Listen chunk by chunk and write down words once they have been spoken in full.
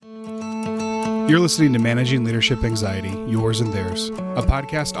You're listening to Managing Leadership Anxiety, Yours and Theirs, a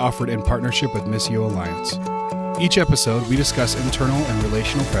podcast offered in partnership with Missio Alliance. Each episode, we discuss internal and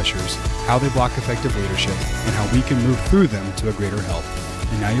relational pressures, how they block effective leadership, and how we can move through them to a greater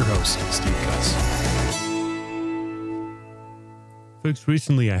health. And now your host, Steve Cuss. Folks,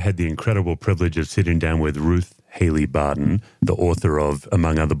 recently I had the incredible privilege of sitting down with Ruth Haley Barton, the author of,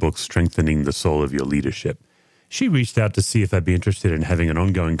 among other books, Strengthening the Soul of Your Leadership. She reached out to see if I'd be interested in having an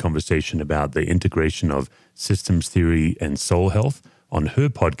ongoing conversation about the integration of systems theory and soul health on her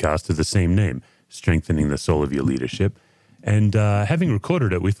podcast of the same name, Strengthening the Soul of Your Leadership. And having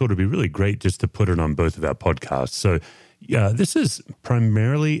recorded it, we thought it'd be really great just to put it on both of our podcasts. So this is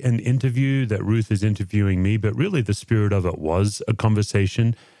primarily an interview that Ruth is interviewing me, but really the spirit of it was a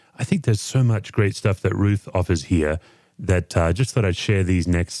conversation. I think there's so much great stuff that Ruth offers here that just thought I'd share these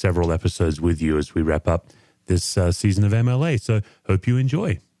next several episodes with you as we wrap up this season of MLA. So hope you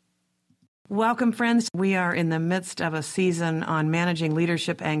enjoy. Welcome, friends. We are in the midst of a season on managing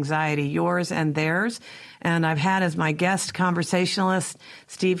leadership anxiety, yours and theirs. And I've had as my guest conversationalist,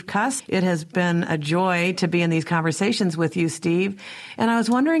 Steve Cuss. It has been a joy to be in these conversations with you, Steve. And I was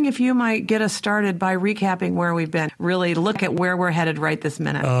wondering if you might get us started by recapping where we've been, really look at where we're headed right this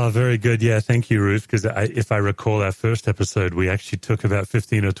minute. Oh, very good. Yeah, thank you, Ruth, because if I recall our first episode, we actually took about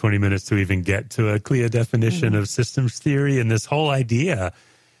 15 or 20 minutes to even get to a clear definition of systems theory and this whole idea.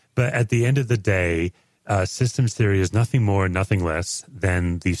 But at the end of the day, systems theory is nothing more and nothing less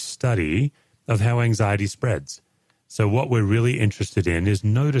than the study of how anxiety spreads. So what we're really interested in is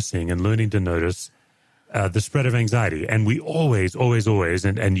noticing and learning to notice the spread of anxiety. And we always,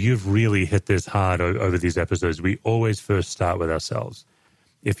 and you've really hit this hard over these episodes, we always first start with ourselves.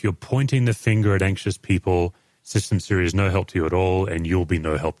 If you're pointing the finger at anxious people, systems theory is no help to you at all, and you'll be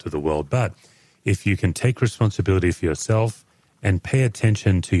no help to the world. But if you can take responsibility for yourself and pay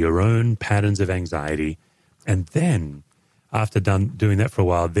attention to your own patterns of anxiety, and then after doing that for a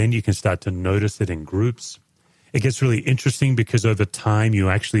while, then you can start to notice it in groups. It gets really interesting because over time you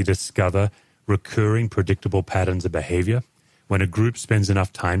actually discover recurring predictable patterns of behavior. When a group spends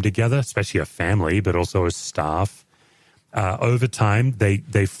enough time together, especially a family, but also as staff, over time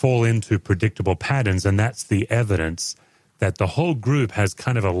they fall into predictable patterns, and that's the evidence that the whole group has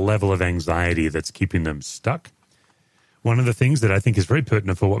kind of a level of anxiety that's keeping them stuck. One of the things that I think is very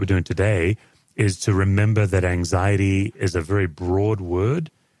pertinent for what we're doing today is to remember that anxiety is a very broad word,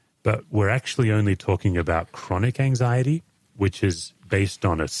 but we're actually only talking about chronic anxiety, which is based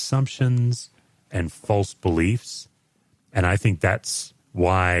on assumptions and false beliefs. And I think that's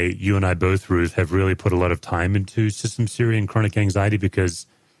why you and I both, Ruth, have really put a lot of time into systems theory and chronic anxiety, because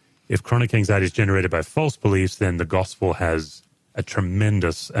if chronic anxiety is generated by false beliefs, then the gospel has a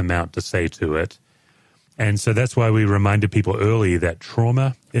tremendous amount to say to it. And so that's why we reminded people early that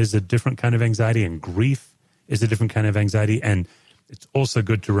trauma is a different kind of anxiety and grief is a different kind of anxiety. And it's also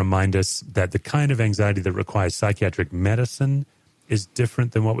good to remind us that the kind of anxiety that requires psychiatric medicine is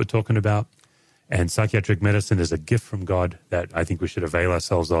different than what we're talking about. And psychiatric medicine is a gift from God that I think we should avail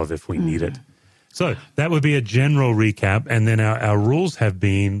ourselves of if we need it. So that would be a general recap. And then our rules have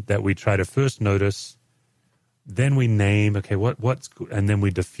been that we try to first notice, then we name, okay, what's good, and then we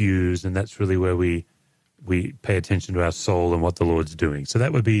diffuse. And that's really where we pay attention to our soul and what the Lord's doing. So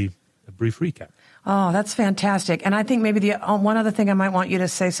that would be a brief recap. Oh, that's fantastic. And I think maybe the one other thing I might want you to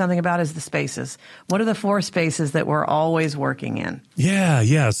say something about is the spaces. What are the 4 spaces that we're always working in?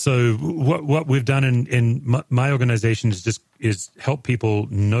 Yeah. So what we've done in my organization is help people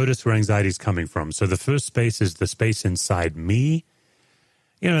notice where anxiety is coming from. So the first space is the space inside me.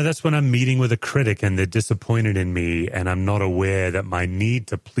 You know, that's when I'm meeting with a critic and they're disappointed in me and I'm not aware that my need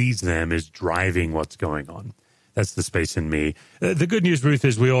to please them is driving what's going on. That's the space in me. The good news, Ruth,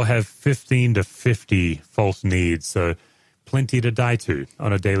 is we all have 15 to 50 false needs, so plenty to die to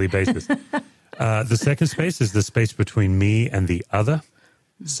on a daily basis. The second space is the space between me and the other.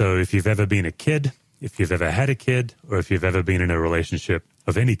 So if you've ever been a kid, if you've ever had a kid, or if you've ever been in a relationship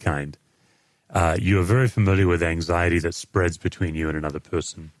of any kind, you are very familiar with anxiety that spreads between you and another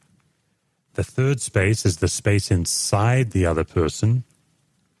person. The third space is the space inside the other person,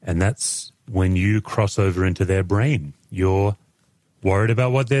 and that's when you cross over into their brain. You're worried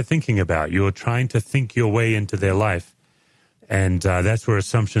about what they're thinking about. You're trying to think your way into their life, and that's where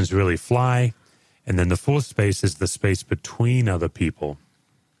assumptions really fly. And then the fourth space is the space between other people.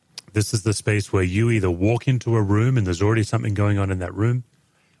 This is the space where you either walk into a room and there's already something going on in that room,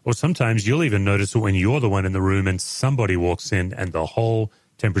 or sometimes you'll even notice it when you're the one in the room and somebody walks in and the whole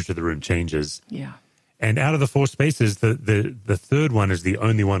temperature of the room changes. Yeah. And out of the 4 spaces, the third one is the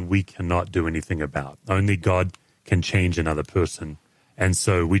only one we cannot do anything about. Only God can change another person. And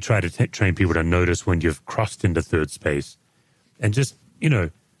so we try to train people to notice when you've crossed into third space and just,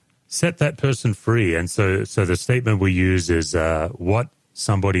 set that person free. And so the statement we use is what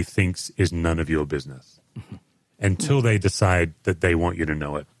somebody thinks is none of your business until they decide that they want you to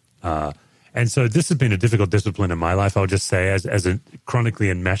know it. And so this has been a difficult discipline in my life, I'll just say, as a chronically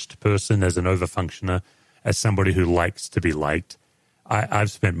enmeshed person, as an overfunctioner, as somebody who likes to be liked.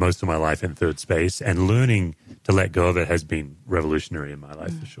 I've spent most of my life in third space, and learning to let go of it has been revolutionary in my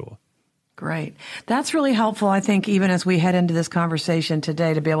life for sure. Great. That's really helpful, I think, even as we head into this conversation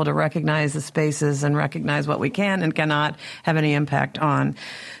today, to be able to recognize the spaces and recognize what we can and cannot have any impact on.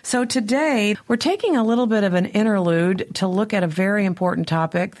 So today, we're taking a little bit of an interlude to look at a very important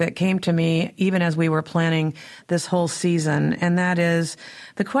topic that came to me even as we were planning this whole season, and that is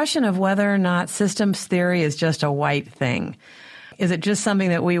the question of whether or not systems theory is just a white thing. Is it just something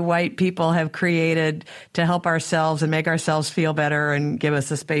that we white people have created to help ourselves and make ourselves feel better and give us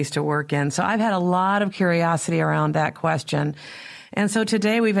a space to work in? So I've had a lot of curiosity around that question. And so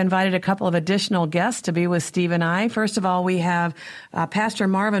today we've invited a couple of additional guests to be with Steve and I. First of all, we have Pastor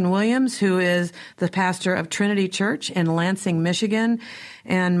Marvin Williams, who is the pastor of Trinity Church in Lansing, Michigan.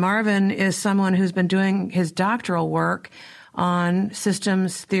 And Marvin is someone who's been doing his doctoral work on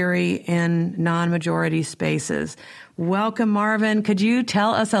systems theory in non-majority spaces. Welcome, Marvin. Could you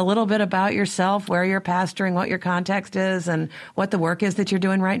tell us a little bit about yourself, where you're pastoring, what your context is, and what the work is that you're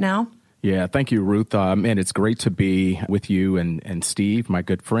doing right now? Yeah, thank you, Ruth. And it's great to be with you and Steve, my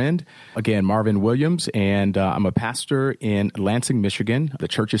good friend. Again, Marvin Williams, and I'm a pastor in Lansing, Michigan. The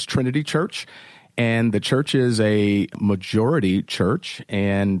church is Trinity Church, and the church is a majority church.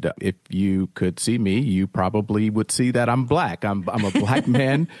 And if you could see me, you probably would see that I'm black. I'm a black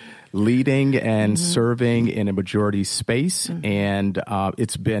man leading and serving in a majority space. And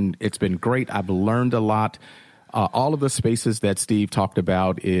it's been great. I've learned a lot. All of the spaces that Steve talked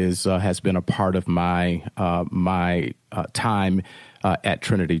about has been a part of my time at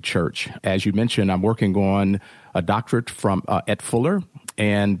Trinity Church. As you mentioned, I'm working on a doctorate from at Fuller,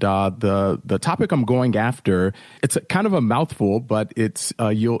 and the topic I'm going after, it's kind of a mouthful, but it's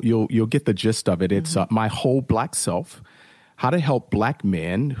you'll get the gist of it. It's my whole black self. How to help black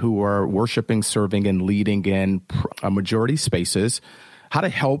men who are worshiping, serving, and leading in majority spaces. How to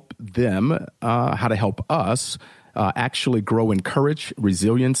help them, how to help us actually grow in courage,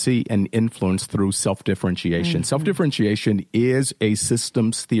 resiliency, and influence through self-differentiation. Self-differentiation is a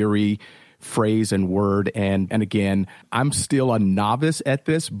systems theory phrase and word. And again, I'm still a novice at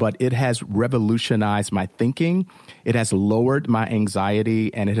this, but it has revolutionized my thinking. It has lowered my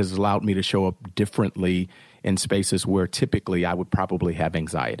anxiety, and it has allowed me to show up differently in spaces where typically I would probably have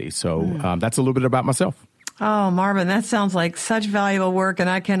anxiety. So that's a little bit about myself. Oh, Marvin, that sounds like such valuable work, and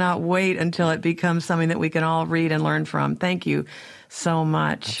I cannot wait until it becomes something that we can all read and learn from. Thank you so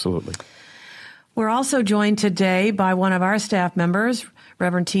much. Absolutely. We're also joined today by one of our staff members,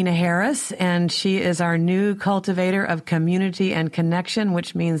 Reverend Tina Harris, and she is our new cultivator of community and connection,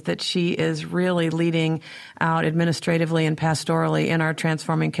 which means that she is really leading out administratively and pastorally in our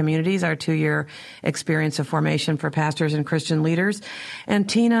Transforming Communities, our 2-year experience of formation for pastors and Christian leaders. And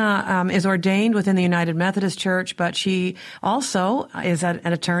Tina is ordained within the United Methodist Church, but she also is an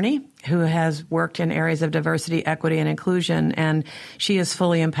attorney who has worked in areas of diversity, equity, and inclusion, and she is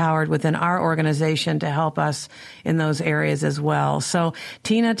fully empowered within our organization to help us in those areas as well. So,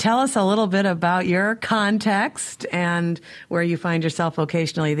 Tina, tell us a little bit about your context and where you find yourself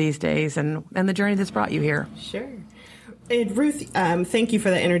vocationally these days, and the journey that's brought you here. Sure. And Ruth, thank you for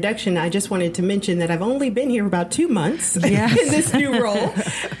that introduction. I just wanted to mention that I've only been here about 2 months in this new role.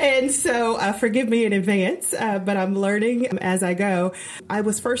 And so forgive me in advance, but I'm learning as I go. I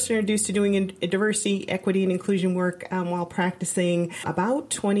was first introduced to doing diversity, equity, and inclusion work while practicing about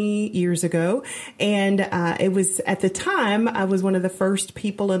 20 years ago. And it was at the time, I was one of the first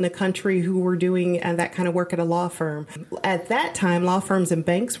people in the country who were doing that kind of work at a law firm. At that time, law firms and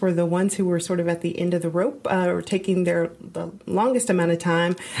banks were the ones who were sort of at the end of the rope or taking the longest amount of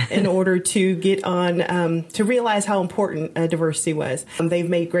time in order to get on, to realize how important diversity was. They've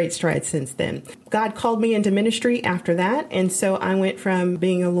made great strides since then. God called me into ministry after that. And so I went from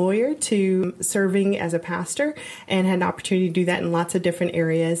being a lawyer to serving as a pastor and had an opportunity to do that in lots of different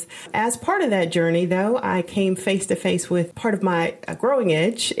areas. As part of that journey, though, I came face to face with part of my growing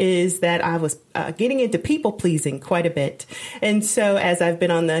edge is that I was getting into people pleasing quite a bit. And so as I've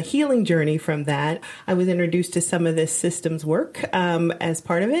been on the healing journey from that, I was introduced to some of this systems work as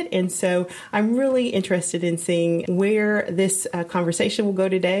part of it. And so I'm really interested in seeing where this conversation will go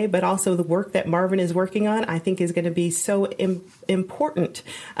today, but also the work that Marvin is working on, I think is going to be so important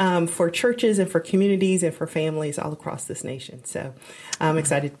for churches and for communities and for families all across this nation. So I'm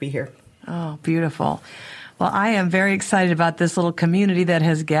excited to be here. Oh, beautiful. Well, I am very excited about this little community that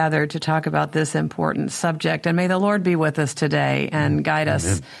has gathered to talk about this important subject. And may the Lord be with us today and guide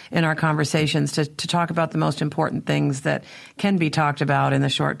us in our conversations to talk about the most important things that can be talked about in the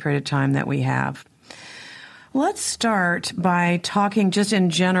short period of time that we have. Let's start by talking just in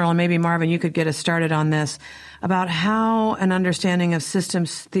general, and maybe Marvin, you could get us started on this, about how an understanding of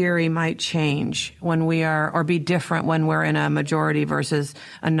systems theory might change when we are, or be different when we're in a majority versus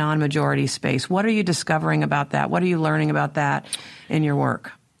a non-majority space. What are you discovering about that? What are you learning about that in your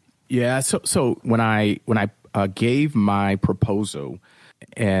work? Yeah, so when I gave my proposal,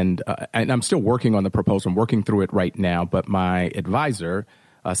 and I'm still working on the proposal, I'm working through it right now, but my advisor,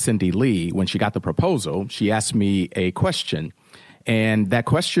 Cindy Lee, when she got the proposal, she asked me a question. And that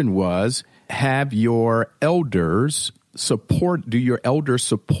question was, do your elders support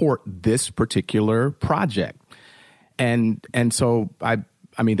this particular project? And so I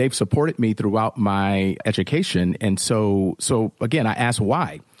mean, they've supported me throughout my education. And so again, I asked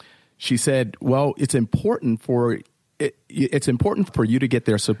why. She said, well, it's important for you to get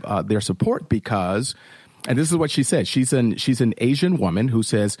their support because, and this is what she said. She's an Asian woman who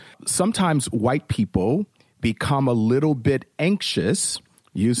says sometimes white people become a little bit anxious,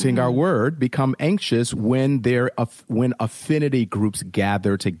 using our word, become anxious when affinity groups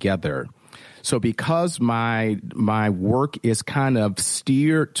gather together. So because my work is kind of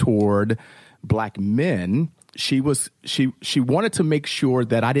steered toward Black men, she wanted to make sure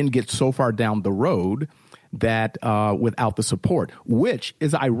that I didn't get so far down the road that without the support, which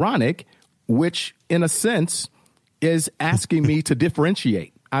is ironic, which in a sense is asking me to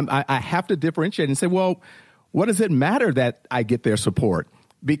differentiate. I have to differentiate and say, well, what does it matter that I get their support?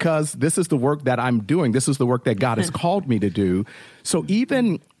 Because this is the work that I'm doing. This is the work that God has called me to do. So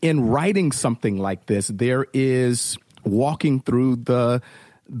even in writing something like this, there is walking through the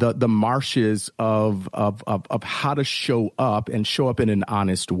marshes of how to show up and show up in an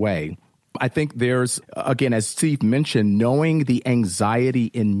honest way. I think there's, again, as Steve mentioned, knowing the anxiety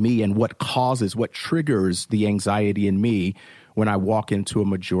in me and what triggers the anxiety in me when I walk into a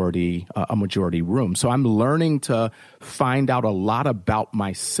majority room. So I'm learning to find out a lot about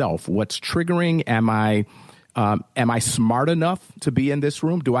myself. What's triggering? Am I smart enough to be in this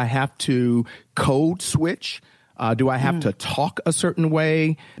room? Do I have to code switch? Do I have to talk a certain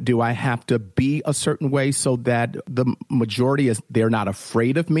way? Do I have to be a certain way so that the majority they're not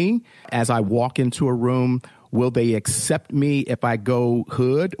afraid of me as I walk into a room? Will they accept me if I go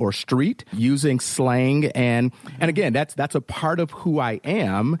hood or street using slang? And again, that's a part of who I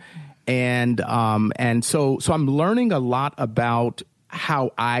am. And so I'm learning a lot about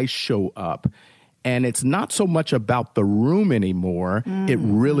how I show up. And it's not so much about the room anymore. It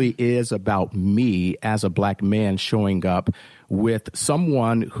really is about me as a Black man showing up with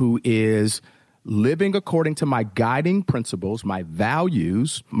someone who is living according to my guiding principles, my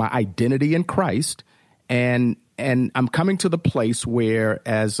values, my identity in Christ. And I'm coming to the place where,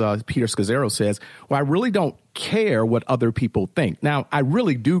 as Peter Scazzero says, well, I really don't care what other people think. Now, I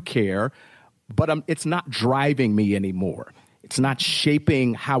really do care, but it's not driving me anymore. It's not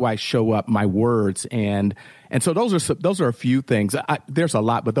shaping how I show up, my words, and so those are a few things. There's a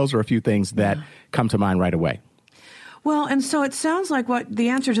lot, but those are a few things that come to mind right away. Well, and so it sounds like what the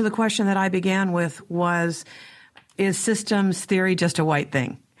answer to the question that I began with was, is systems theory just a white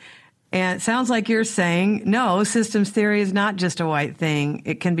thing? And it sounds like you're saying, no, systems theory is not just a white thing.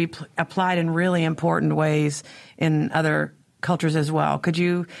 It can be applied in really important ways in other cultures as well. Could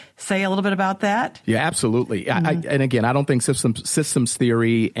you say a little bit about that? Yeah, absolutely. And again, I don't think systems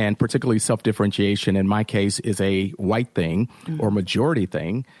theory and particularly self-differentiation in my case is a white thing or majority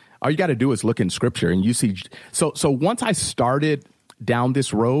thing. All you got to do is look in Scripture and you see. So once I started down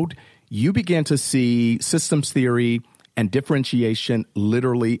this road, you began to see systems theory and differentiation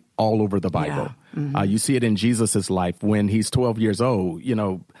literally all over the Bible. Yeah. You see it in Jesus's life when he's 12 years old,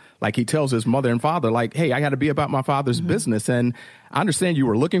 like he tells his mother and father, like, hey, I got to be about my Father's business. And I understand you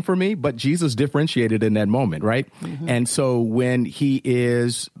were looking for me, but Jesus differentiated in that moment, right? And so when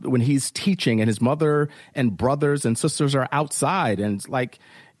he's teaching and his mother and brothers and sisters are outside and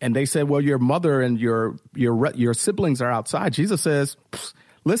they said, well, your mother and your siblings are outside. Jesus says,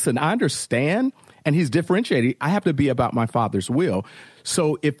 listen, I understand. And he's differentiating. I have to be about my Father's will.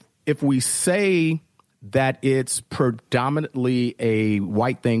 So if we say that it's predominantly a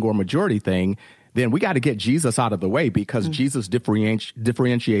white thing or majority thing, then we got to get Jesus out of the way, because Jesus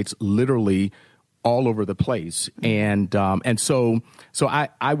differentiates literally all over the place. And so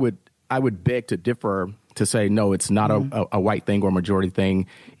I would beg to differ, to say, no, it's not a white thing or a majority thing.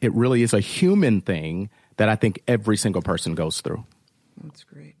 It really is a human thing that I think every single person goes through. That's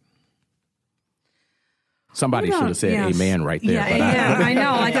great. Somebody should have said amen right there. Yeah, I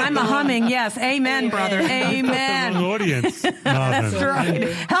know. Like, I'm a humming. Yes, amen, brother. Amen. Wrong audience, Marvin. That's right.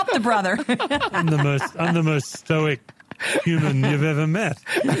 Help the brother. I'm the most stoic human you've ever met.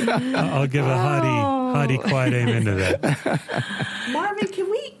 I'll give a hearty, quiet amen to that. Marvin,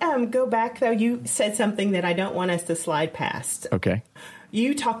 can we go back, though? You said something that I don't want us to slide past. Okay.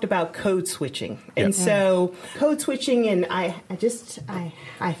 You talked about code switching. And so code switching, and I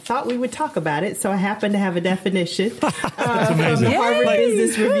thought we would talk about it, so I happen to have a definition from the Harvard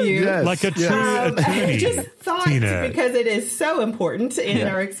Business Review. Yes. Like a true attorney. Just thought, because it is so important in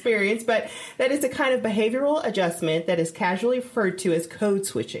our experience, but that is a kind of behavioral adjustment that is casually referred to as code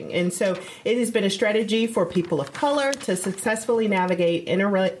switching. And so it has been a strategy for people of color to successfully navigate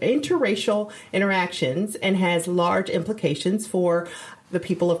interracial interactions, and has large implications for the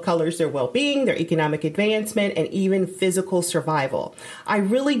people of colors, their well-being, their economic advancement, and even physical survival. I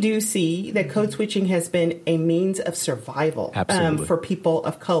really do see that code switching has been a means of survival for people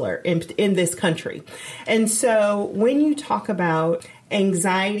of color in this country. And so when you talk about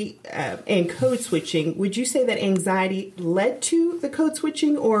anxiety and code switching, would you say that anxiety led to the code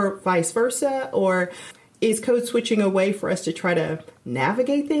switching, or vice versa? Or is code switching a way for us to try to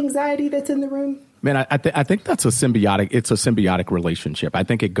navigate the anxiety that's in the room? Man, I think that's it's a symbiotic relationship. I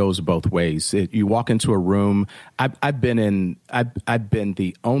think it goes both ways. You walk into a room. I've been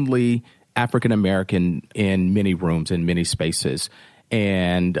the only African American in many rooms, in many spaces,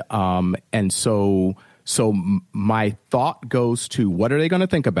 and so my thought goes to, what are they going to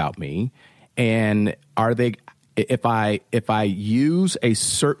think about me, and are they, if I use a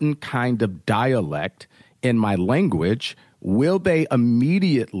certain kind of dialect in my language, will they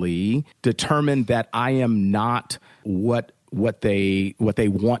immediately determine that I am not what they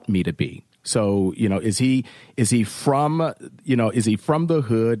want me to be? So, is he from the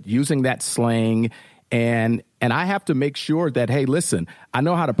hood, using that slang? And I have to make sure that, hey, listen, I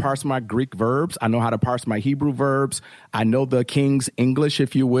know how to parse my Greek verbs. I know how to parse my Hebrew verbs. I know the King's English,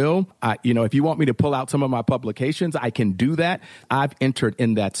 if you will. If you want me to pull out some of my publications, I can do that. I've entered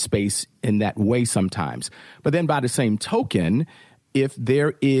in that space in that way sometimes. But then by the same token, if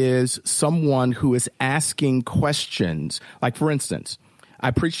there is someone who is asking questions, like, for instance,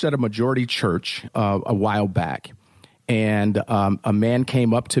 I preached at a majority church a while back, and a man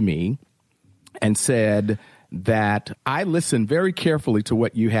came up to me and said that I listened very carefully to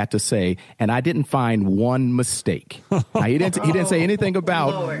what you had to say, and I didn't find one mistake. Now, he didn't say anything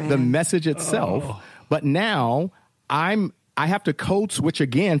about the message itself, but now I have to code switch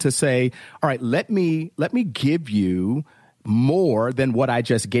again to say, all right, let me give you more than what I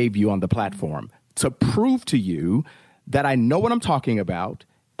just gave you on the platform, to prove to you that I know what I'm talking about,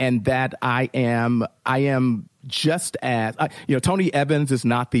 and that I am just as, Tony Evans is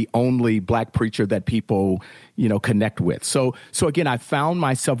not the only black preacher that people, connect with. So again, I found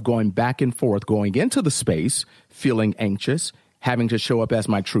myself going back and forth, going into the space, feeling anxious, having to show up as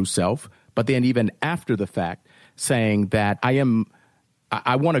my true self. But then even after the fact, saying that I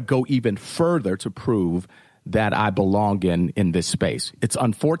want to go even further to prove that I belong in this space. It's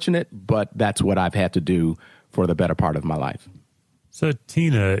unfortunate, but that's what I've had to do for the better part of my life. So,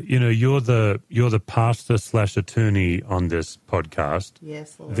 Tina, you're the pastor / attorney on this podcast.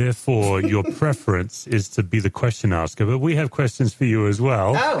 Yes, Lord. Therefore, your preference is to be the question asker. But we have questions for you as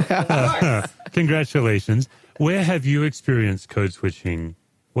well. Oh, of course. Congratulations. Where have you experienced code switching?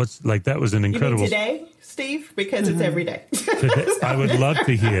 That was an incredible. You mean today, Steve? Because it's every day. Today, I would love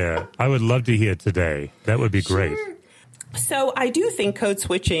to hear today. That would be great. Sure. So I do think code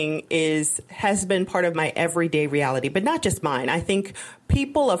switching has been part of my everyday reality, but not just mine. I think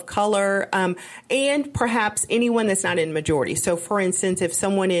people of color and perhaps anyone that's not in majority. So, for instance, if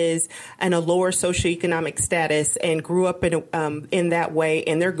someone is in a lower socioeconomic status and grew up in that way,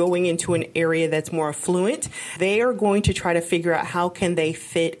 and they're going into an area that's more affluent, they are going to try to figure out how can they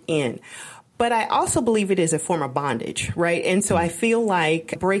fit in. But I also believe it is a form of bondage, right? And so I feel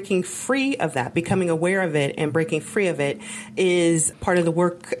like breaking free of that, becoming aware of it and breaking free of it is part of the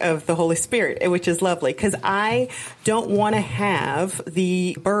work of the Holy Spirit, which is lovely, because I don't want to have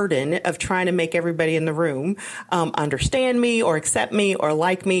the burden of trying to make everybody in the room understand me or accept me or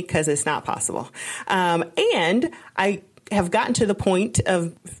like me, because it's not possible. And have gotten to the point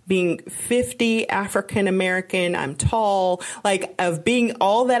of being 50, African American, I'm tall, like of being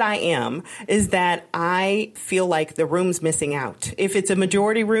all that I am, is that I feel like the room's missing out. If it's a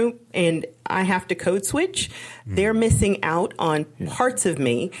majority room and I have to code switch, they're missing out on parts of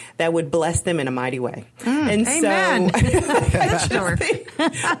me that would bless them in a mighty way. And amen. So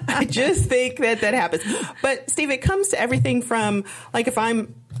I just think that happens. But Steve, it comes to everything from, like, if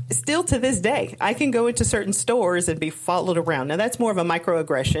I'm still to this day, I can go into certain stores and be followed around. Now, that's more of a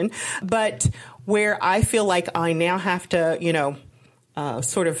microaggression, but where I feel like I now have to,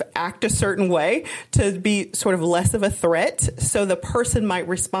 sort of act a certain way to be sort of less of a threat, so the person might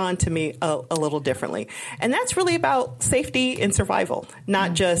respond to me a little differently. And that's really about safety and survival,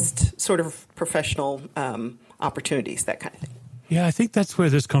 not just sort of professional opportunities, that kind of thing. Yeah, I think that's where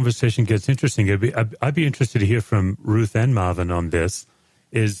this conversation gets interesting. I'd be interested to hear from Ruth and Marvin on this.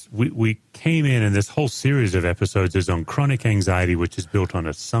 Is we came in, and this whole series of episodes is on chronic anxiety, which is built on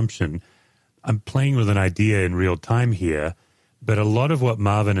assumption. I'm playing with an idea in real time here, but a lot of what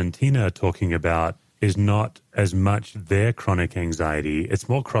Marvin and Tina are talking about is not as much their chronic anxiety. It's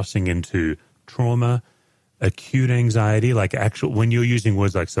more crossing into trauma, acute anxiety, like actual, when you're using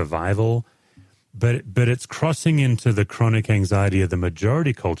words like survival, but it's crossing into the chronic anxiety of the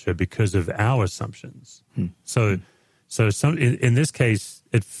majority culture because of our assumptions. So in this case,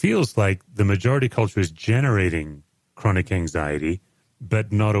 it feels like the majority culture is generating chronic anxiety,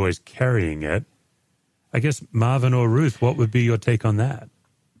 but not always carrying it. I guess, Marvin or Ruth, what would be your take on that?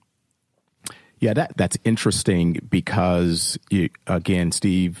 Yeah, that's interesting because, again,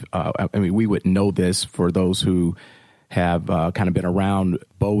 Steve, we would know this for those who have kind of been around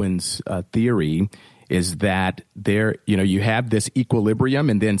Bowen's theory, is that there, you have this equilibrium,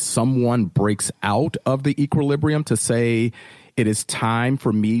 and then someone breaks out of the equilibrium to say, it is time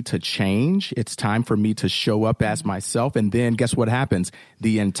for me to change. It's time for me to show up as myself. And then guess what happens?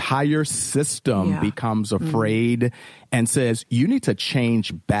 The entire system becomes afraid and says, you need to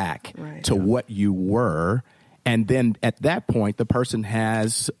change back to what you were. And then at that point, the person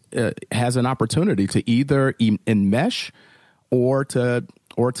has an opportunity to either enmesh or to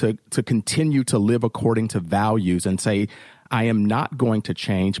continue to live according to values and say, I am not going to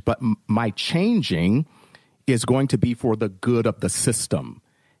change, but my changing is going to be for the good of the system.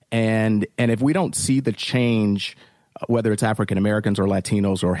 And if we don't see the change, whether it's African Americans or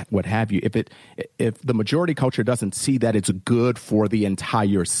Latinos or what have you, if the majority culture doesn't see that it's good for the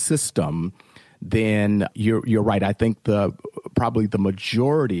entire system, then you're right. I think probably the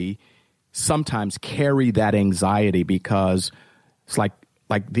majority sometimes carry that anxiety because it's like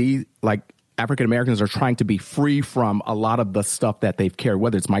African Americans are trying to be free from a lot of the stuff that they've carried,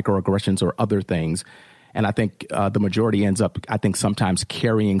 whether it's microaggressions or other things. And I think the majority ends up, I think, sometimes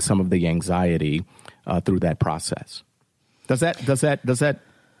carrying some of the anxiety through that process. Does that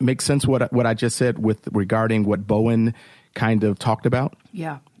make sense? What I just said regarding what Bowen kind of talked about?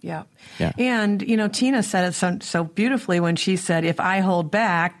 Yeah. And Tina said it so beautifully when she said, "If I hold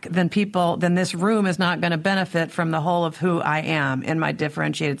back, then this room is not going to benefit from the whole of who I am in my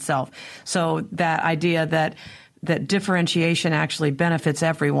differentiated self." So that idea that differentiation actually benefits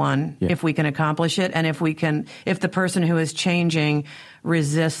everyone if we can accomplish it. And if the person who is changing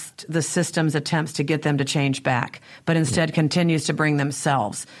resists the system's attempts to get them to change back, but instead continues to bring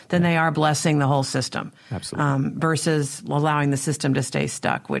themselves, then they are blessing the whole system. Absolutely. Versus allowing the system to stay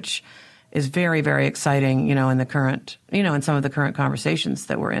stuck, which is very, very exciting, in the current, in some of the current conversations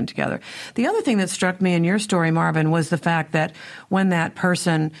that we're in together. The other thing that struck me in your story, Marvin, was the fact that when that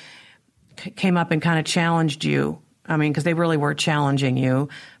person came up and kind of challenged you, because they really were challenging you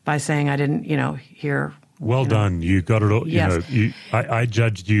by saying, I didn't, hear. Well done. You got it all. Yes. I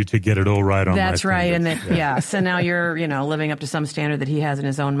judged you to get it all right on That's my right. fingers. And so now you're, living up to some standard that he has in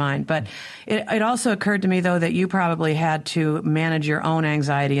his own mind. But it also occurred to me, though, that you probably had to manage your own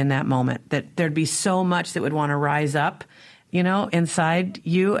anxiety in that moment, that there'd be so much that would want to rise up, inside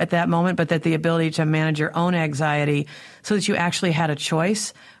you at that moment, but that the ability to manage your own anxiety so that you actually had a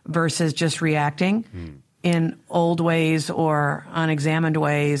choice versus just reacting in old ways or unexamined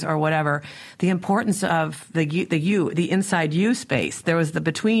ways or whatever. The importance of the inside you space. There was the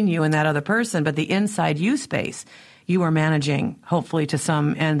between you and that other person, but the inside you space you were managing, hopefully to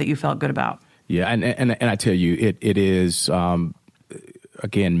some end that you felt good about. Yeah, and I tell you, it is,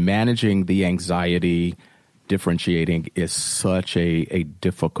 again, managing the anxiety, differentiating is such a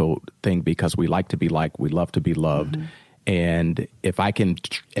difficult thing because we like to be liked, we love to be loved. Mm-hmm. And if I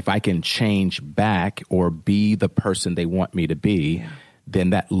can change back or be the person they want me to be, then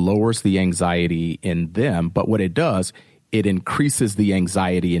that lowers the anxiety in them. But what it does, it increases the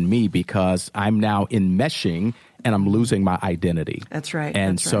anxiety in me because I'm now enmeshing and I'm losing my identity. That's right.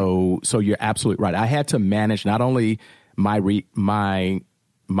 And so you're absolutely right. I had to manage not only my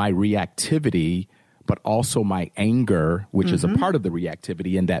reactivity, but also my anger, which is a part of the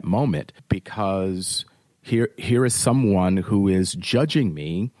reactivity in that moment, because here is someone who is judging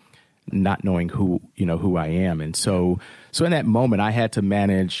me, not knowing who I am. And so in that moment, I had to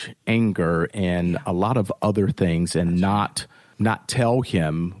manage anger and a lot of other things, and not tell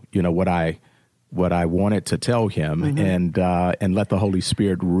him, what I wanted to tell him, and let the Holy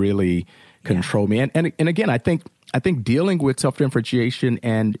Spirit really control me. And again, I think dealing with self-differentiation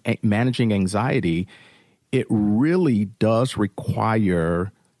and managing anxiety, it really does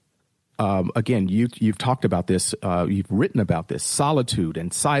require, again, you've talked about this, you've written about this, solitude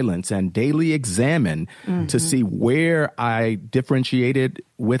and silence and daily examine to see where I differentiated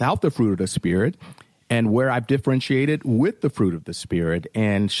without the fruit of the Spirit and where I've differentiated with the fruit of the Spirit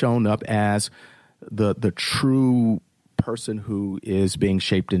and shown up as the true person who is being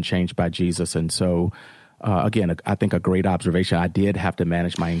shaped and changed by Jesus. And so, again, I think a great observation. I did have to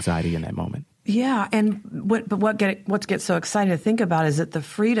manage my anxiety in that moment. Yeah, and what gets so exciting to think about is that the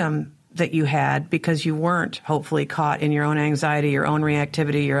freedom that you had, because you weren't hopefully caught in your own anxiety, your own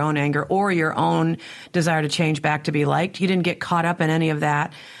reactivity, your own anger, or your own desire to change back to be liked. You didn't get caught up in any of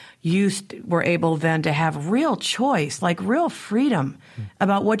that. You were able then to have real choice, like real freedom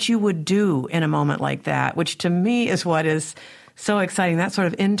about what you would do in a moment like that, which to me is what is so exciting, that sort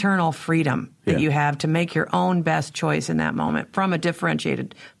of internal freedom that you have to make your own best choice in that moment from a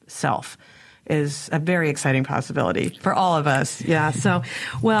differentiated self is a very exciting possibility for all of us. Yeah. So,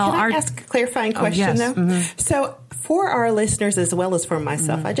 well, Can I ask a clarifying question, though? Mm-hmm. So for our listeners as well as for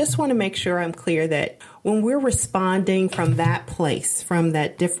myself, I just want to make sure I'm clear that when we're responding from that place, from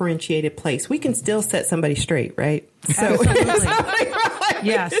that differentiated place, we can still set somebody straight, right? So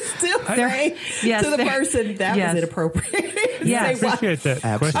yes, still say to the person that was inappropriate. Yeah, I appreciate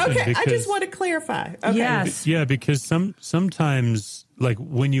that question. Okay, I just want to clarify. Okay. Yes. Yeah, because sometimes, like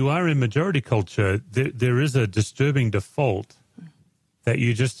when you are in majority culture, there is a disturbing default that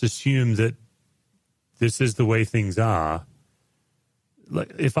you just assume that this is the way things are.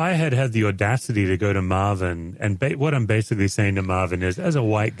 Like if I had the audacity to go to Marvin, and what I'm basically saying to Marvin is, as a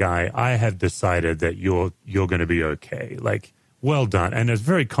white guy, I have decided that you're going to be okay. Like, well done. And it's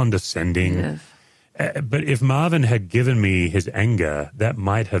very condescending. Yes. But if Marvin had given me his anger, that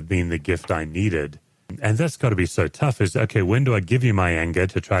might have been the gift I needed. And that's got to be so tough is, okay, when do I give you my anger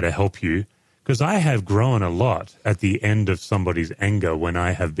to try to help you? Because I have grown a lot at the end of somebody's anger when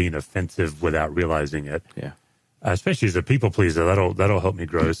I have been offensive without realizing it. Yeah. Especially as a people pleaser, that'll help me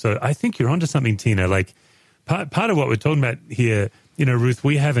grow. So I think you're onto something, Tina. Like part of what we're talking about here, Ruth,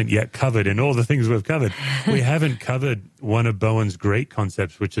 we haven't yet covered in all the things we've covered. We haven't covered one of Bowen's great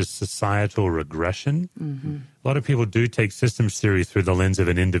concepts, which is societal regression. Mm-hmm. A lot of people do take systems theory through the lens of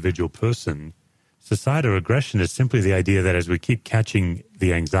an individual person. Societal regression is simply the idea that as we keep catching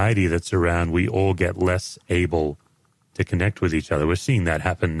the anxiety that's around, we all get less able to connect with each other. We're seeing that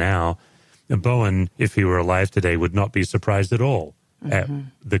happen now. And Bowen, if he were alive today, would not be surprised at all at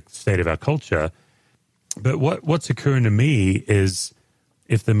the state of our culture. But what's occurring to me is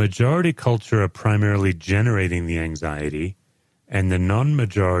if the majority culture are primarily generating the anxiety and the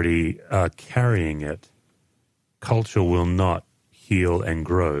non-majority are carrying it, culture will not heal and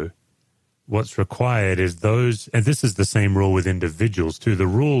grow. What's required is those, and this is the same rule with individuals too. The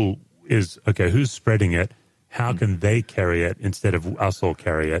rule is, okay, who's spreading it? How can they carry it instead of us all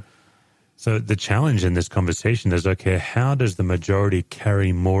carry it? So the challenge in this conversation is, okay, how does the majority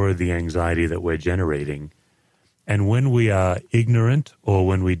carry more of the anxiety that we're generating? And when we are ignorant or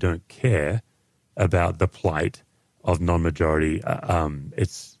when we don't care about the plight of non-majority,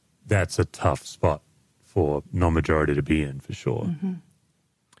 that's a tough spot for non-majority to be in, for sure. Mm-hmm.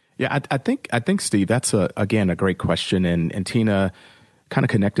 Yeah, I think, Steve, that's again a great question, and Tina kind of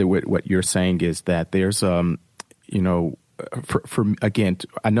connected with what you're saying is that there's for again,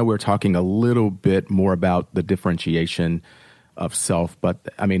 I know we're talking a little bit more about the differentiation of self, but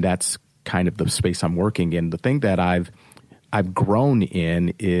I mean that's kind of the space I'm working in. The thing that I've grown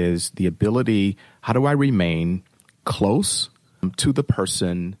in is the ability, how do I remain close to the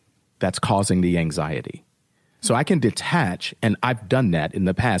person that's causing the anxiety? So I can detach, and I've done that in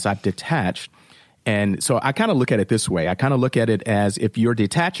the past. I've detached. And so I kind of look at it this way. I kind of look at it as if you're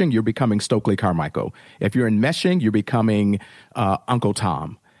detaching, you're becoming Stokely Carmichael. If you're enmeshing, you're becoming Uncle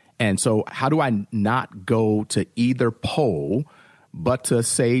Tom. And so how do I not go to either pole, but to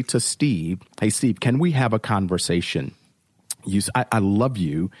say to Steve, hey, Steve, can we have a conversation? I love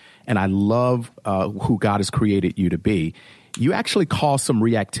you, and I love who God has created you to be. you actually caused some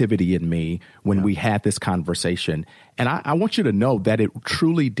reactivity in me when we had this conversation. And I want you to know that it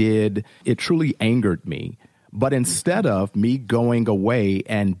truly angered me. But instead of me going away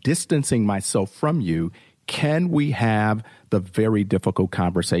and distancing myself from you, can we have the very difficult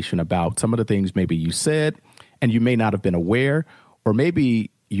conversation about some of the things maybe you said and you may not have been aware, or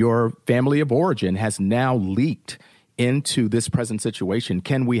maybe your family of origin has now leaked into this present situation?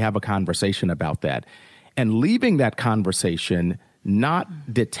 Can we have a conversation about that? And leaving that conversation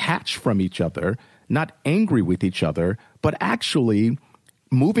not detached from each other, not angry with each other, but actually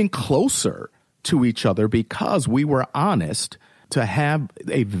moving closer to each other because we were honest to have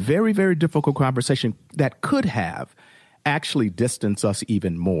a very, very difficult conversation that could have actually distanced us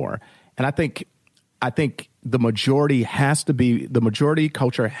even more. And I think the majority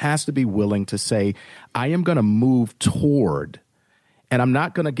culture has to be willing to say, I am going to move toward, and I'm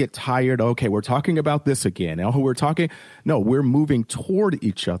not going to get tired. Okay, we're talking about this again. No, we're moving toward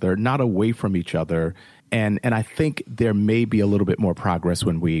each other, not away from each other. And I think there may be a little bit more progress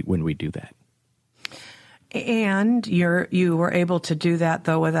when we do that. And you were able to do that,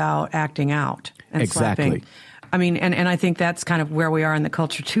 though, without acting out and exactly. slapping. I mean, and I think that's kind of where we are in the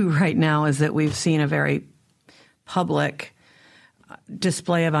culture, too, right now, is that we've seen a very public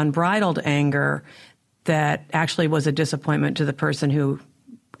display of unbridled anger that actually was a disappointment to the person who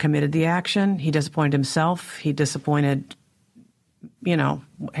committed the action. He disappointed himself. He disappointed,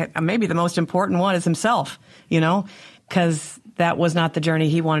 maybe the most important one is himself, because that was not the journey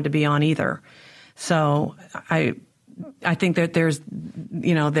he wanted to be on either. So I think that there's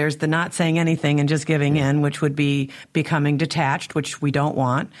the not saying anything and just giving in, which would be becoming detached, which we don't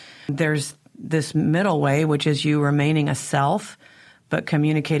want. There's this middle way, which is you remaining a self, but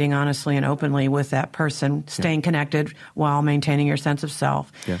communicating honestly and openly with that person, staying connected while maintaining your sense of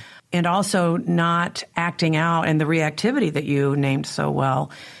self. Yeah. And also not acting out, and the reactivity that you named so well,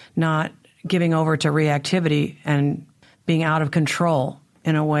 not giving over to reactivity and being out of control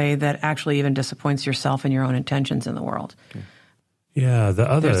in a way that actually even disappoints yourself and your own intentions in the world. Yeah,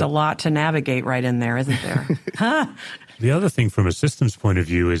 there's a lot to navigate right in there, isn't there? The other thing from a systems point of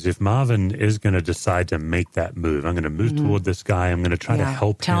view is if Marvin is going to decide to make that move, I'm going to move toward this guy, I'm going to try to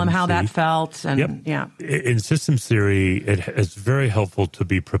help him. Tell him how that felt. And in systems theory, it's very helpful to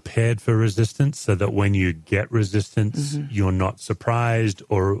be prepared for resistance so that when you get resistance, you're not surprised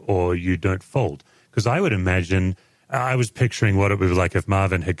or you don't fold. Because I would imagine, I was picturing what it would be like if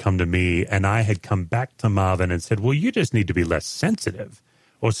Marvin had come to me and I had come back to Marvin and said, well, you just need to be less sensitive,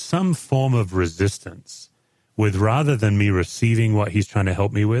 or some form of resistance. With rather than me receiving what he's trying to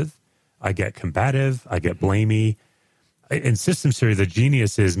help me with, I get combative, I get blamey. In systems theory, the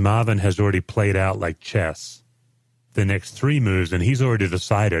genius is Marvin has already played out like chess the next 3 moves, and he's already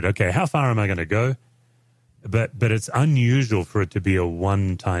decided, okay, how far am I going to go? But it's unusual for it to be a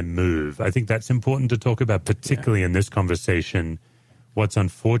one-time move. I think that's important to talk about, particularly in this conversation. What's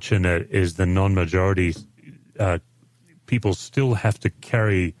unfortunate is the non-majority people still have to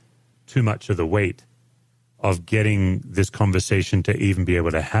carry too much of the weight of getting this conversation to even be able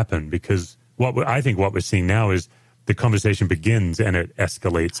to happen. Because I think what we're seeing now is the conversation begins and it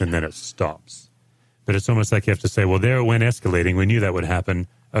escalates and then it stops. But it's almost like you have to say, well, there it went escalating. We knew that would happen.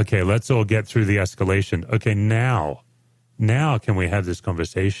 Okay, let's all get through the escalation. Okay, now can we have this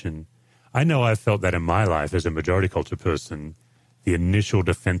conversation? I know I've felt that in my life as a majority culture person, the initial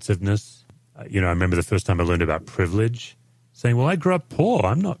defensiveness. I remember the first time I learned about privilege, saying, well, I grew up poor.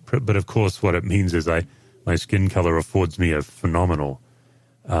 I'm not, but of course what it means is my skin color affords me a phenomenal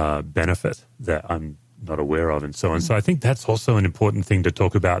benefit that I'm not aware of and so on. So I think that's also an important thing to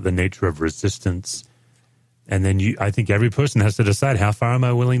talk about, the nature of resistance. And then I think every person has to decide, how far am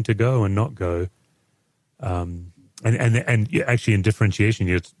I willing to go and not go? And actually in differentiation,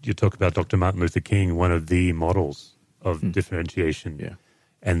 you talk about Dr. Martin Luther King, one of the models of differentiation. Yeah.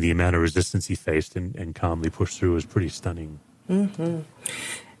 And the amount of resistance he faced and calmly pushed through was pretty stunning. Mm-hmm.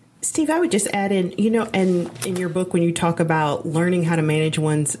 Steve, I would just add in, and in your book, when you talk about learning how to manage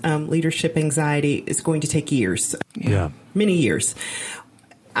one's leadership anxiety, is going to take years. Yeah. Many years.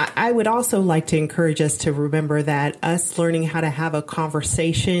 I would also like to encourage us to remember that us learning how to have a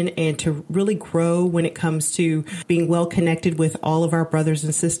conversation and to really grow when it comes to being well connected with all of our brothers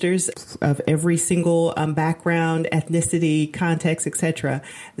and sisters of every single background, ethnicity, context, etc.,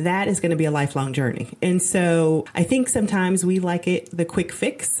 that is going to be a lifelong journey. And so I think sometimes we like the quick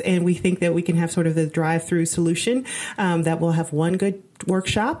fix, and we think that we can have sort of the drive-through solution that will have one good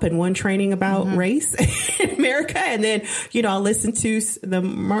workshop and one training about race in America. And then, I'll listen to the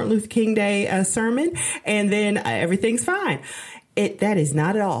Martin Luther King Day sermon, and then everything's fine. That is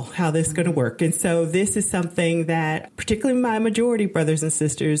not at all how this is going to work. And so this is something that, particularly my majority brothers and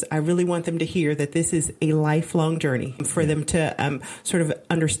sisters, I really want them to hear that this is a lifelong journey for them to sort of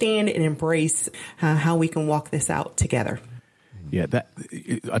understand and embrace how we can walk this out together. Yeah,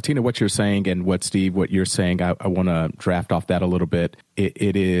 Tina, what you're saying and what you're saying, I want to draft off that a little bit.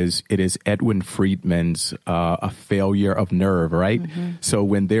 It is Edwin Friedman's a failure of nerve, right? Mm-hmm. So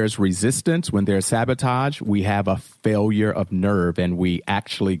when there's resistance, when there's sabotage, we have a failure of nerve, and we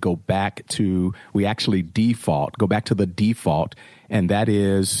actually go back to the default. And that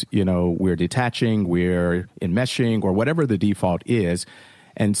is, we're detaching, we're enmeshing, or whatever the default is.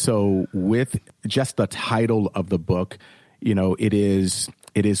 And so with just the title of the book, it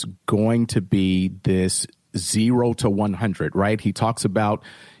is going to be this 0 to 100, right? He talks about,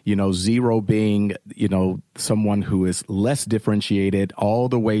 0 being, someone who is less differentiated all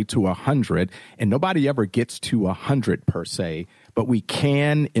the way to 100. And nobody ever gets to 100 per se, but we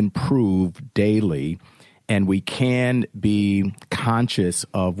can improve daily, and we can be conscious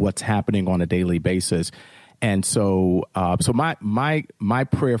of what's happening on a daily basis. And so my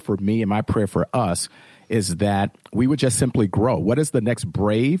prayer for me and my prayer for us is that we would just simply grow. What is the next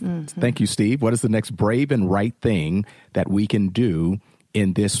brave? Mm-hmm. Thank you, Steve. What is the next brave and right thing that we can do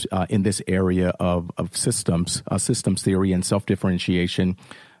in this area of systems theory and self-differentiation?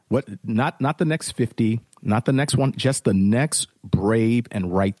 What not the next 50, not the next one, just the next brave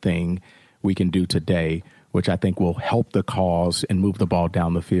and right thing we can do today, which I think will help the cause and move the ball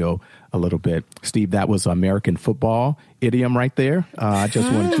down the field a little bit. Steve, that was American football idiom right there. I just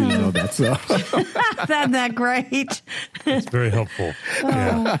wanted you to know that. So. Isn't that great? It's very helpful.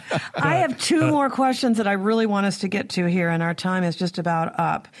 Yeah. I have two more questions that I really want us to get to here, and our time is just about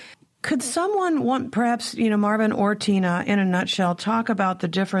up. Could someone, perhaps, Marvin or Tina, in a nutshell, talk about the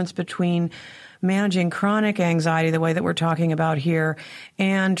difference between managing chronic anxiety, the way that we're talking about here,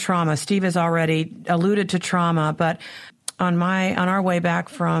 and trauma? Steve has already alluded to trauma, but on our way back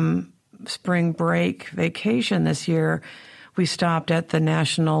from spring break vacation this year, we stopped at the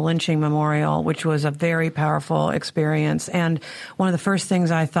National Lynching Memorial, which was a very powerful experience. And one of the first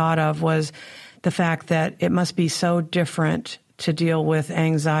things I thought of was the fact that it must be so different to deal with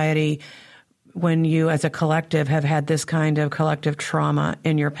anxiety when you as a collective have had this kind of collective trauma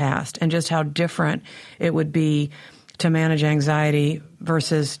in your past, and just how different it would be to manage anxiety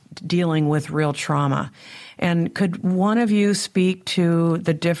versus dealing with real trauma. And could one of you speak to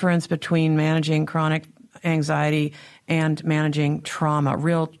the difference between managing chronic anxiety and managing trauma,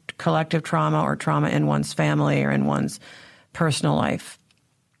 real collective trauma or trauma in one's family or in one's personal life?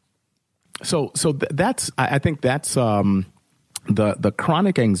 So I think that's the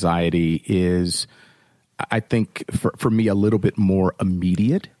chronic anxiety is, I think, for me, a little bit more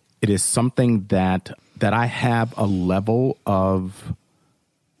immediate. It is something that I have a level of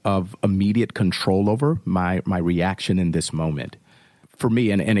immediate control over my reaction in this moment. For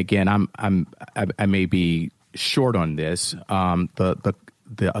me, and again, I may be short on this.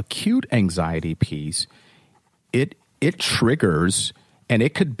 The acute anxiety piece, it triggers. And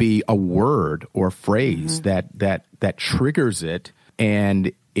it could be a word or phrase that triggers it,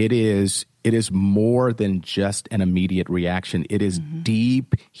 and it is more than just an immediate reaction. It is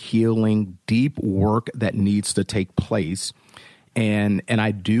deep healing, deep work that needs to take place, and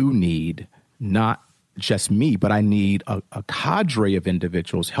I do need not just me, but I need a cadre of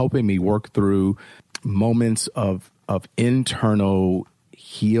individuals helping me work through moments of internal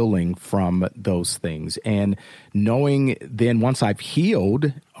healing from those things, and knowing then once I've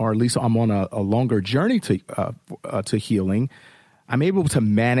healed, or at least I'm on a longer journey to healing, I'm able to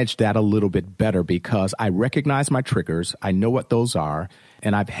manage that a little bit better because I recognize my triggers, I know what those are,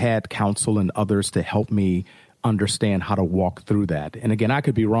 and I've had counsel and others to help me understand how to walk through that. And again, I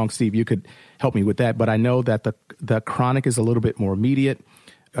could be wrong, Steve, you could help me with that, but I know that the chronic is a little bit more immediate.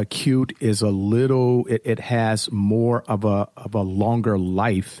 Acute is it has more of a longer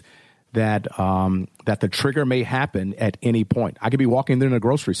life that the trigger may happen at any point. I could be walking in a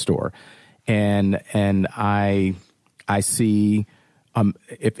grocery store and I see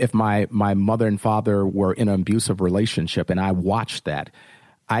if my mother and father were in an abusive relationship and I watched that,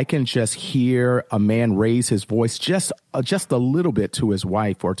 I can just hear a man raise his voice just a little bit to his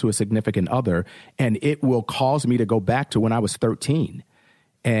wife or to a significant other, and it will cause me to go back to when I was 13.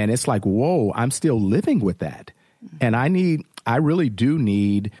 And it's like, whoa, I'm still living with that. And I really do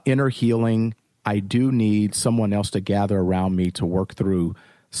need inner healing. I do need someone else to gather around me to work through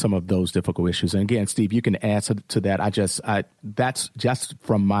some of those difficult issues. And again, Steve, you can add to that. That's just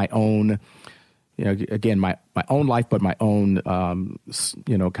from my own, again, my own life, but my own,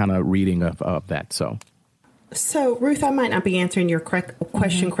 kind of reading of that. So. So, Ruth, I might not be answering your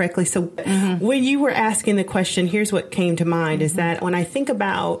question correctly. So, when you were asking the question, here's what came to mind is that when I think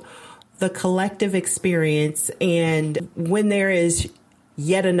about the collective experience and when there is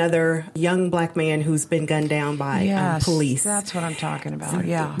yet another young Black man who's been gunned down by police. That's what I'm talking about.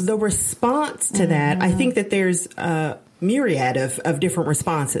 Yeah. The response to that, I think that there's a myriad of different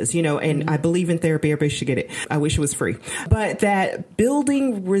responses, and I believe in therapy. Everybody should get it. I wish it was free. But that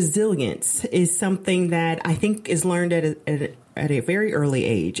building resilience is something that I think is learned at a very early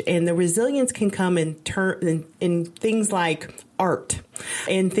age. And the resilience can come in things like art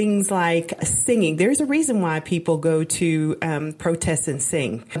and things like singing. There's a reason why people go to protests and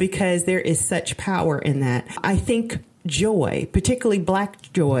sing, because there is such power in that. I think joy, particularly Black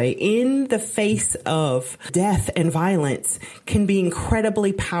joy, in the face of death and violence can be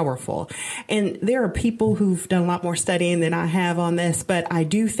incredibly powerful. And there are people who've done a lot more studying than I have on this, but I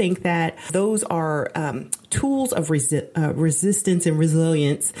do think that those are tools of resistance and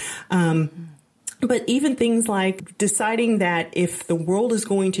resilience. But even things like deciding that if the world is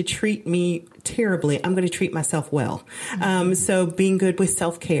going to treat me terribly, I'm going to treat myself well. So being good with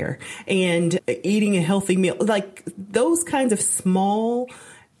self-care and eating a healthy meal, like those kinds of small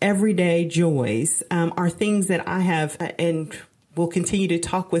everyday joys are things that I have and will continue to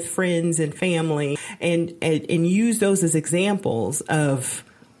talk with friends and family and use those as examples of,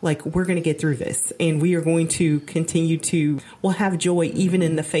 like, we're going to get through this and we are going to continue to, we'll have joy even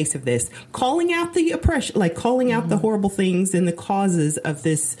in the face of this. Calling out the oppression, like calling out the horrible things and the causes of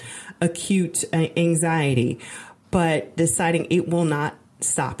this acute anxiety, but deciding it will not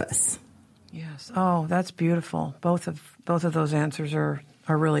stop us. Yes. Oh, that's beautiful. Both of those answers are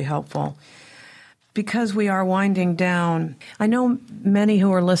really helpful. Because we are winding down, I know many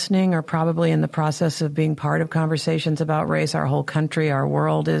who are listening are probably in the process of being part of conversations about race. Our whole country, our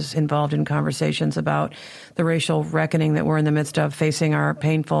world is involved in conversations about the racial reckoning that we're in the midst of, facing our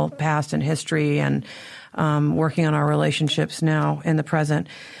painful past and history and working on our relationships now in the present.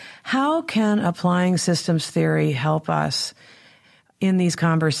 How can applying systems theory help us in these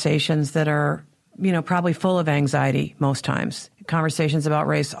conversations that are, probably full of anxiety most times? Conversations about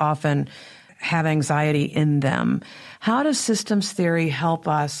race often have anxiety in them. How does systems theory help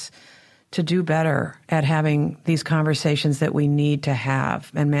us to do better at having these conversations that we need to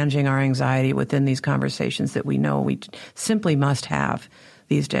have and managing our anxiety within these conversations that we know we simply must have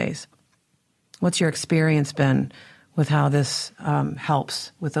these days? What's your experience been with how this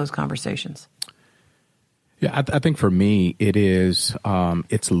helps with those conversations? Yeah, I think for me, it is,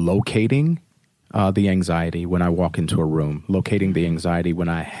 it's locating the anxiety when I walk into a room, locating the anxiety when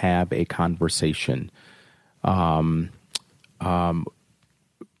I have a conversation,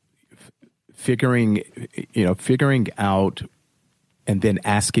 figuring out and then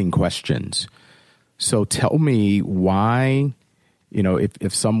asking questions. So tell me why,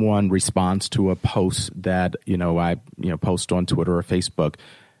 if someone responds to a post that, I post on Twitter or Facebook,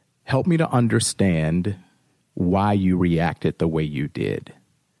 help me to understand why you reacted the way you did.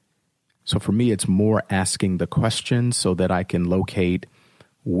 So for me, it's more asking the questions so that I can locate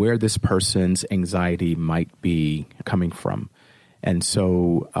where this person's anxiety might be coming from. And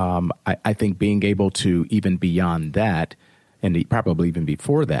so I think being able to, even beyond that, and probably even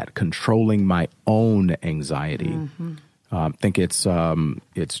before that, controlling my own anxiety. Mm-hmm. I think it's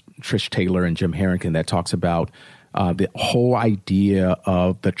Trish Taylor and Jim Harrington that talks about the whole idea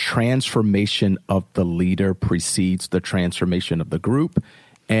of the transformation of the leader precedes the transformation of the group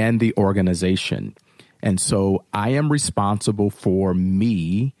and the organization. And so I am responsible for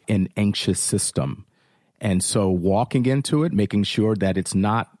me, an anxious system. And so walking into it, making sure that it's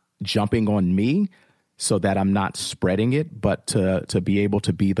not jumping on me so that I'm not spreading it, but to be able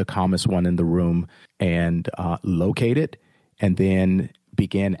to be the calmest one in the room and locate it, and then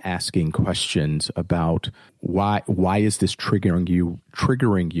begin asking questions about why is this triggering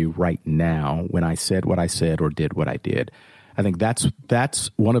you right now when I said what I said or did what I did. I think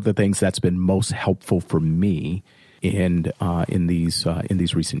that's one of the things that's been most helpful for me in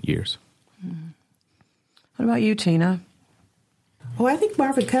these recent years. What about you, Tina? Well, I think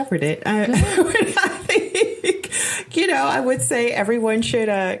Marvin covered it. I think, I would say everyone should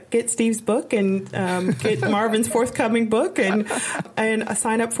get Steve's book and get Marvin's forthcoming book and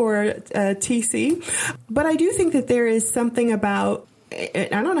sign up for TC. But I do think that there is something about, I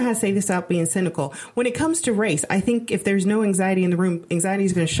don't know how to say this without being cynical. When it comes to race, I think if there's no anxiety in the room, anxiety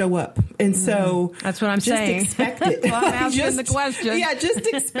is going to show up. And so that's what I'm saying. Just expect it. Well, I'm asking the question. Yeah, just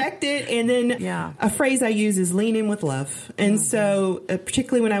expect it. And then a phrase I use is lean in with love. And so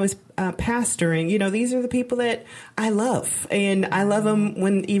particularly when I was pastoring, these are the people that I love. And I love them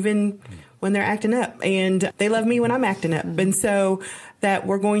when even when they're acting up, and they love me when I'm acting up. And so that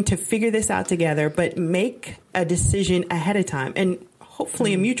we're going to figure this out together, but make a decision ahead of time, and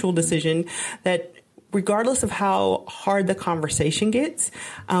hopefully a mutual decision that regardless of how hard the conversation gets,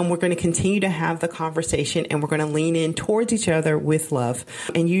 we're going to continue to have the conversation, and we're going to lean in towards each other with love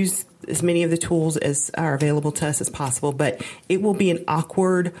and use as many of the tools as are available to us as possible. But it will be an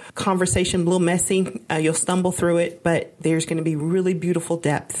awkward conversation, a little messy. You'll stumble through it, but there's going to be really beautiful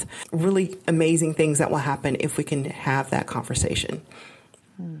depth, really amazing things that will happen if we can have that conversation.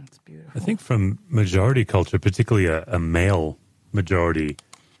 It's beautiful. I think from majority culture, particularly a male majority,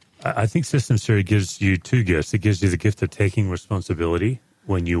 I think systems theory gives you two gifts. It gives you the gift of taking responsibility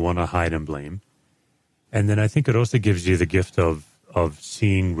when you want to hide and blame. And then I think it also gives you the gift of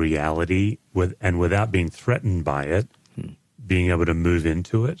seeing reality without being threatened by it, being able to move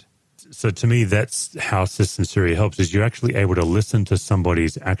into it. So to me, that's how systems theory helps, is you're actually able to listen to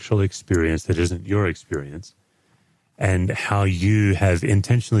somebody's actual experience that isn't your experience, and how you have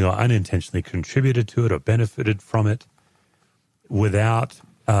intentionally or unintentionally contributed to it or benefited from it without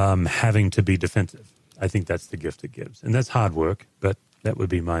having to be defensive. I think that's the gift it gives. And that's hard work, but that would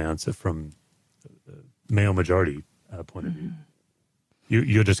be my answer from the male majority point of view.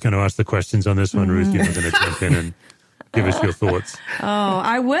 You're just going to ask the questions on this one, Ruth. You're not going to jump in and give us your thoughts. Oh,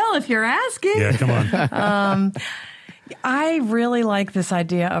 I will if you're asking. Yeah, come on. I really like this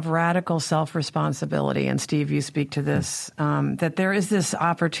idea of radical self-responsibility. And Steve, you speak to this, that there is this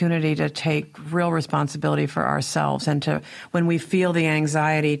opportunity to take real responsibility for ourselves, and to, when we feel the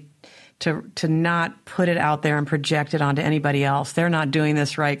anxiety, to not put it out there and project it onto anybody else. They're not doing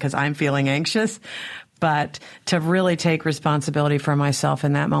this right because I'm feeling anxious. But to really take responsibility for myself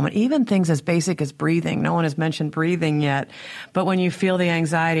in that moment, even things as basic as breathing. No one has mentioned breathing yet. But when you feel the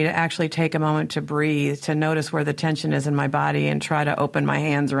anxiety, to actually take a moment to breathe, to notice where the tension is in my body and try to open my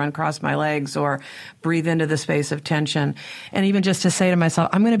hands or uncross my legs or breathe into the space of tension. And even just to say to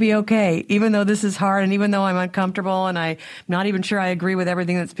myself, I'm going to be okay, even though this is hard and even though I'm uncomfortable and I'm not even sure I agree with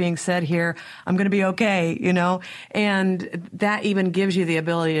everything that's being said here, I'm going to be okay, you know? And that even gives you the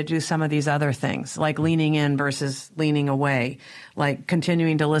ability to do some of these other things, like leaning in versus leaning away, like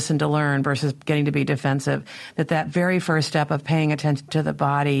continuing to listen to learn versus getting to be defensive. That very first step of paying attention to the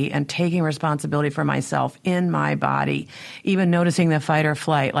body and taking responsibility for myself in my body, even noticing the fight or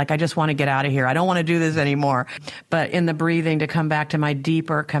flight, like I just want to get out of here. I don't want to do this anymore. But in the breathing, to come back to my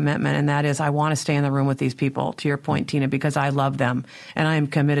deeper commitment, and that is I want to stay in the room with these people, to your point, Tina, because I love them and I am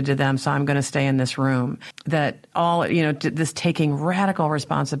committed to them, so I'm going to stay in this room. That all, this taking radical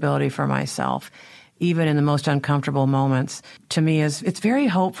responsibility for myself, even in the most uncomfortable moments, to me it's very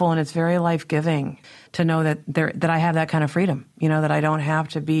hopeful and it's very life-giving to know that I have that kind of freedom, that I don't have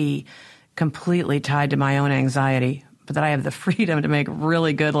to be completely tied to my own anxiety, but that I have the freedom to make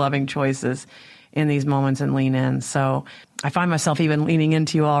really good, loving choices in these moments and lean in. So I find myself even leaning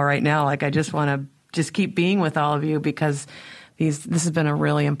into you all right now. Like I just want to just keep being with all of you, because this has been a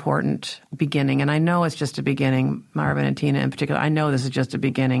really important beginning. And I know it's just a beginning, Marvin and Tina in particular. I know this is just a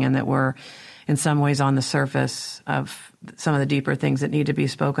beginning, and that we're in some ways on the surface of some of the deeper things that need to be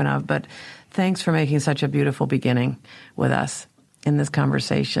spoken of. But thanks for making such a beautiful beginning with us in this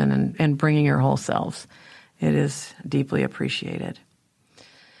conversation and bringing your whole selves. It is deeply appreciated.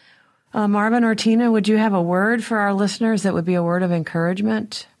 Marvin or Tina, would you have a word for our listeners that would be a word of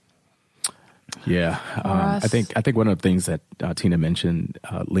encouragement? Yeah, I think one of the things that Tina mentioned,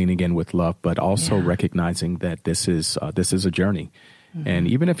 leaning in with love, but also recognizing that this is a journey. Mm-hmm. And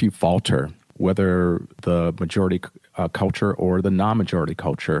even if you falter, whether the majority culture or the non-majority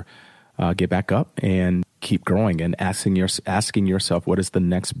culture, get back up and keep growing and asking yourself, what is the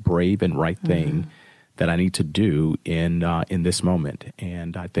next brave and right thing that I need to do in this moment?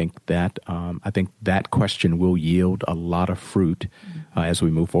 And I think that question will yield a lot of fruit as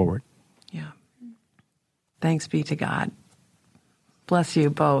we move forward. Yeah. Thanks be to God. Bless you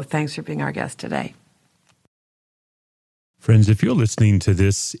both. Thanks for being our guest today. Friends, if you're listening to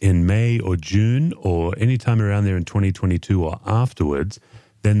this in May or June or any time around there in 2022 or afterwards,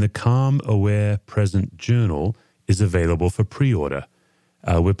 then the Calm, Aware, Present Journal is available for pre-order.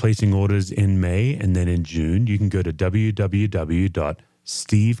 We're placing orders in May, and then in June, you can go to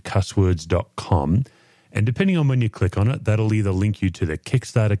www.stevecusswords.com. And depending on when you click on it, that'll either link you to the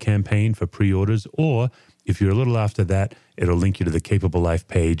Kickstarter campaign for pre-orders, or if you're a little after that, it'll link you to the Capable Life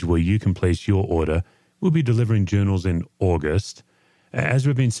page where you can place your order. We'll be delivering journals in August. As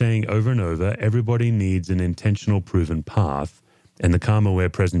we've been saying over and over, everybody needs an intentional, proven path. And the Calm, Aware,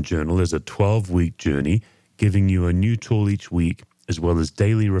 Present Journal is a 12-week journey, giving you a new tool each week, as well as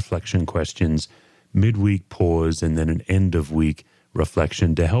daily reflection questions, midweek pause, and then an end-of-week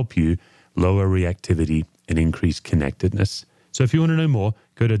reflection to help you lower reactivity, and increased connectedness. So if you want to know more,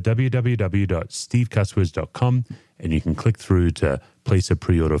 go to www.stevecusswords.com and you can click through to place a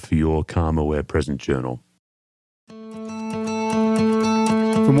pre-order for your Calm Aware Present journal.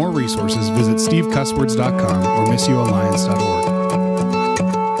 For more resources, visit stevecusswords.com or missioalliance.org.